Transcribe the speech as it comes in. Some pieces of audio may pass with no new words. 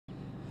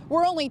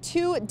We're only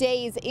 2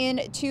 days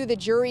into the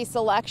jury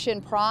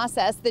selection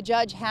process. The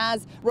judge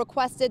has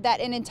requested that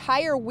an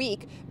entire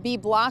week be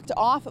blocked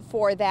off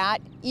for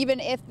that.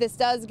 Even if this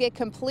does get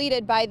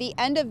completed by the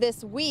end of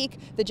this week,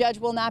 the judge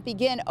will not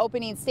begin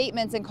opening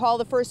statements and call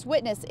the first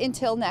witness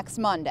until next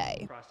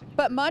Monday.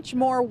 But much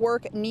more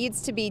work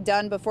needs to be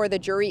done before the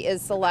jury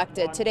is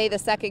selected. Today, the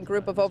second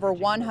group of over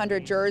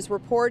 100 jurors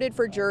reported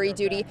for jury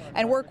duty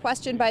and were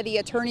questioned by the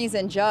attorneys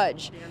and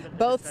judge.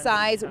 Both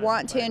sides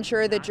want to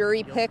ensure the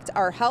jury picked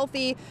are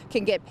healthy,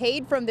 can get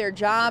paid from their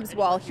jobs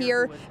while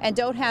here, and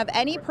don't have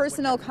any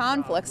personal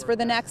conflicts for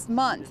the next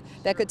month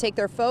that could take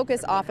their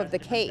focus off of the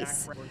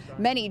case.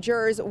 Many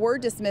jurors were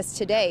dismissed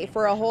today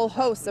for a whole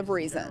host of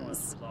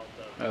reasons.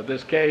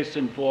 This case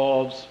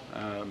involves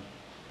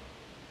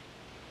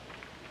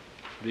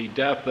the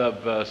death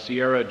of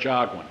Sierah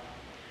Jougins.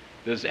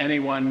 Does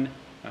anyone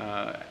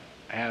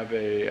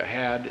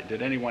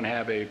did anyone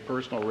have a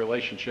personal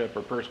relationship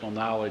or personal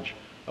knowledge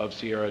of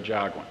Sierah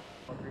Jougins?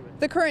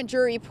 The current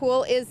jury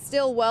pool is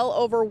still well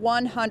over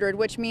 100,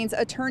 which means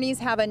attorneys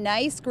have a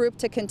nice group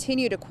to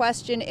continue to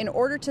question in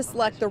order to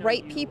select the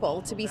right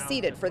people to be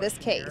seated for this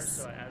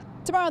case.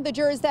 Tomorrow, the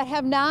jurors that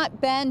have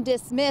not been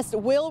dismissed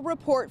will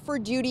report for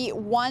duty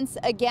once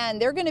again.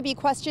 They're going to be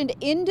questioned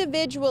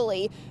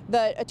individually.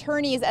 The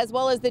attorneys as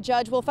well as the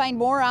judge will find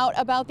more out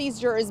about these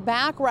jurors'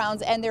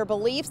 backgrounds and their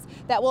beliefs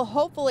that will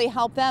hopefully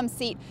help them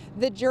seat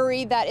the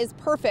jury that is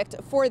perfect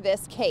for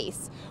this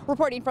case.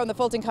 Reporting from the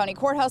Fulton County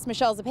Courthouse,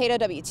 Michelle Zepeda,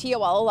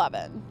 WTOL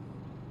 11.